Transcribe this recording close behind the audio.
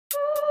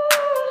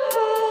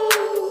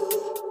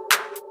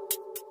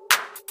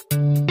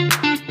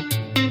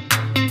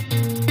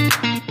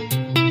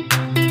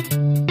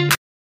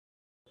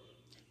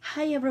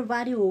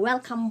everybody,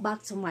 welcome back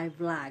to my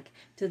vlog.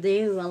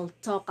 Today we'll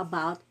talk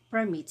about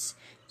permits.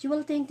 You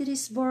will think this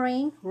is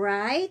boring,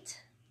 right?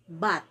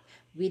 But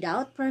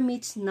without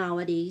permits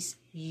nowadays,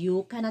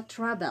 you cannot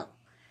travel.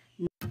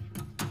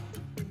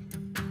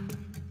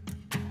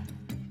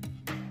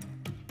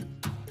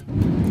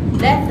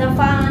 Let the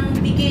fun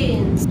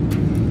begins!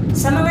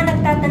 Sa mga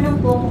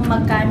nagtatanong po kung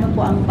magkano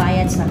po ang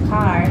bayad sa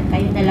car,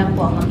 kayo na lang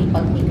po ang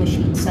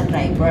makipag-negotiate sa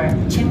driver.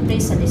 Siyempre,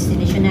 sa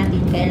destination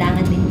natin,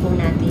 kailangan din po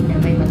natin na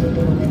may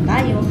matutulugan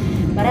tayo.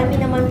 Marami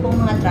naman po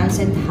mga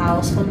transit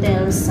house,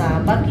 hotel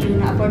sa Baguio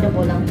na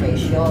affordable ang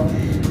presyo.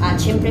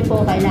 At siyempre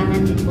po,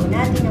 kailangan din po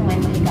natin na may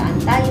mahigaan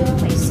tayo,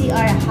 may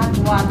CR, hot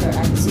water,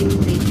 at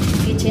simply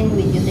kitchen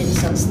with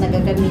utensils na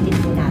gagamitin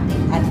po natin.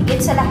 At higit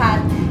sa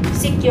lahat,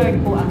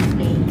 secured po ang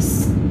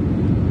place.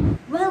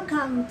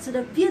 Welcome to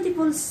the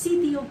beautiful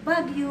city of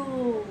Baguio!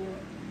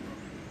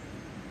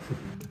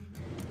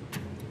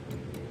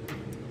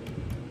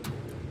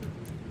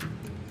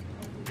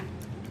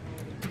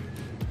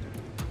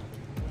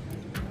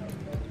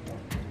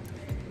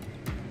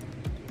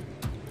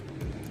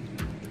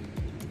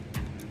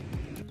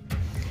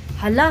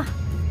 Hala,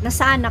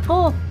 nasaan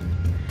ako?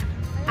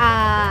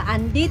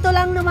 Andito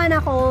lang naman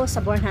ako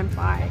sa Bornhan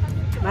Park.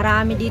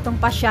 Marami ditong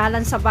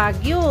pasyalan sa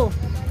Baguio.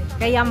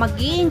 Kaya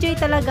mag-i-enjoy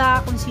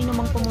talaga kung sino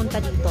mang pumunta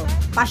dito.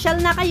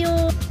 Pasyal na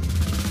kayo!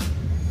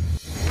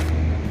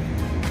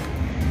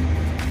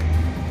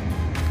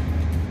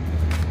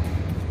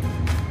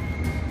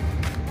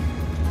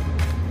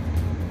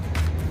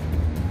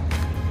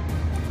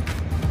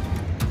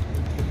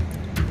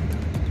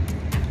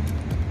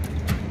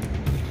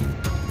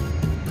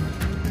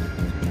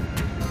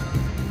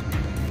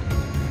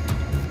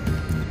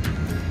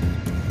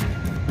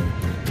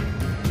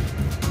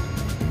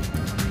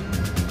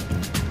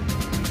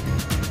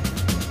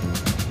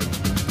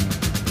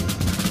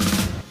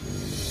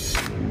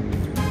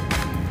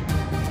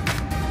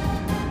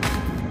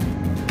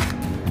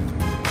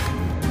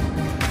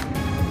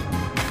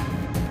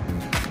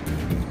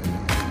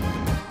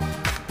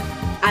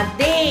 A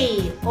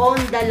day on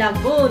the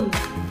lagoon.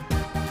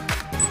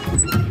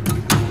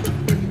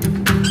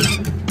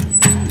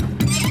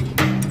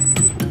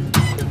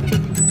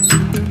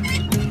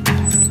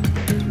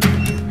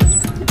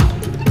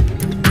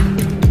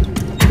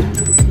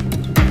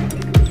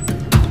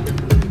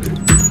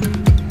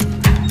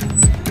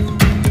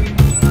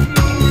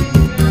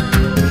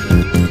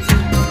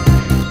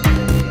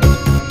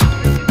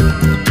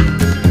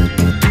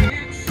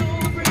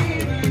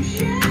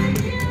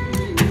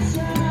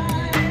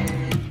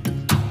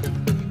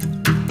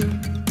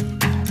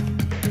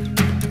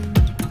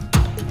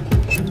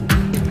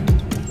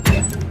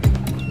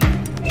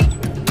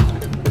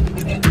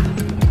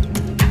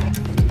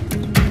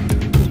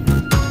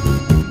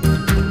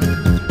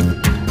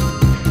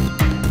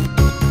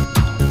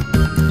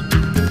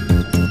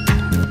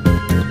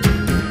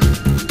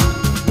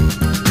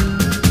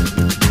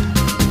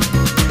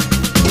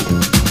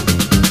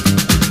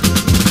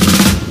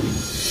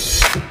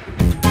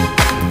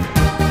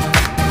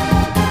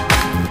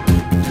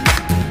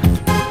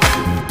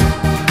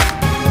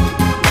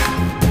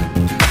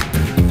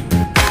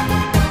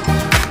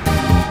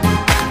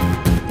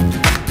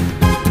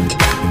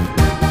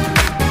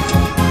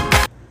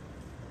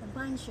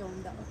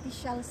 The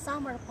official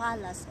summer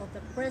palace of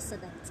the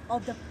President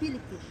of the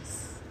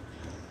Philippines.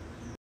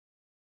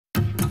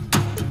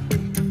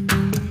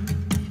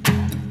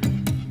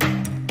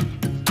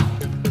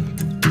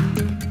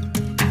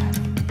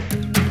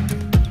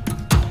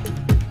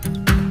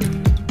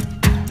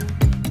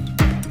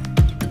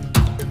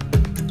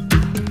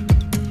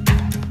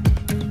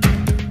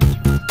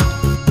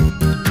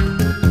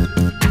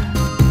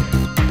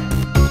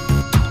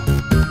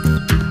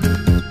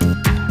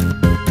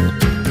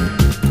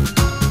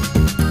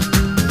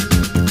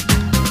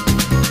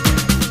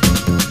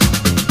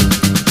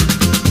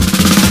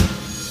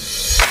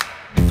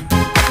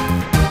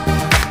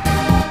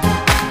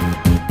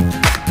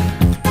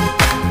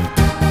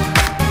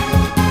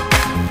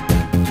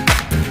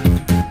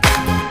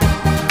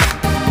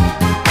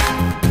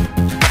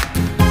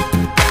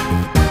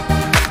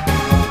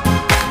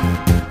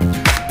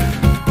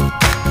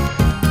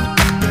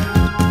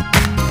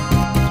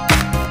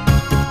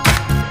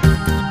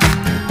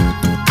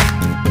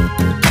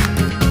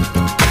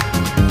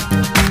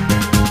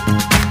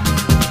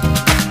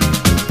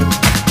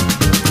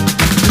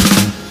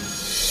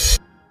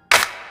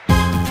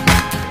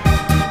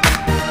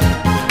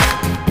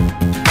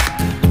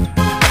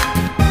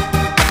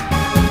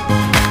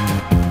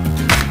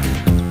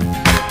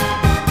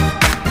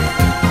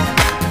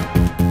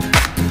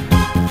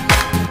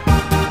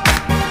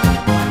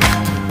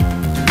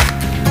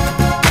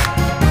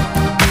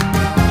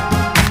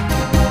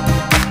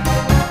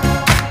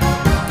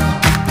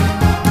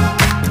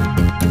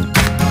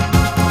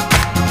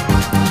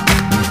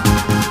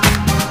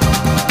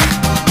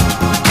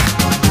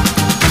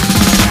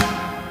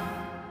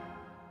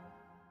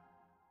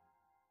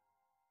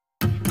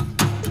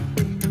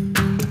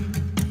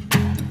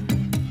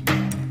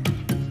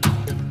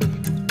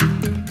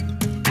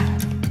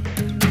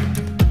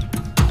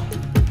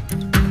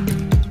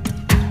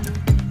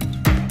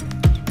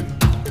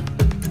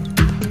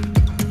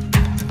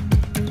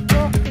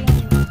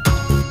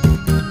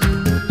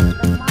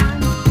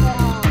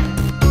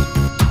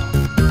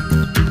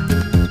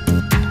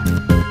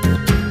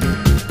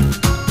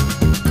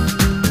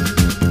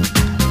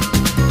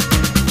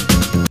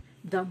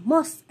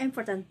 most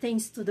important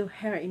things to do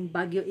here in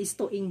Baguio is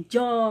to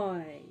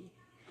enjoy.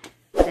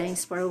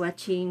 Thanks for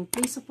watching.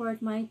 Please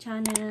support my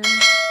channel.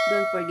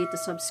 Don't forget to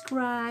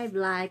subscribe,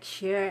 like,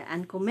 share,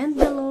 and comment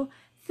below.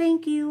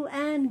 Thank you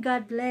and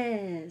God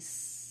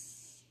bless.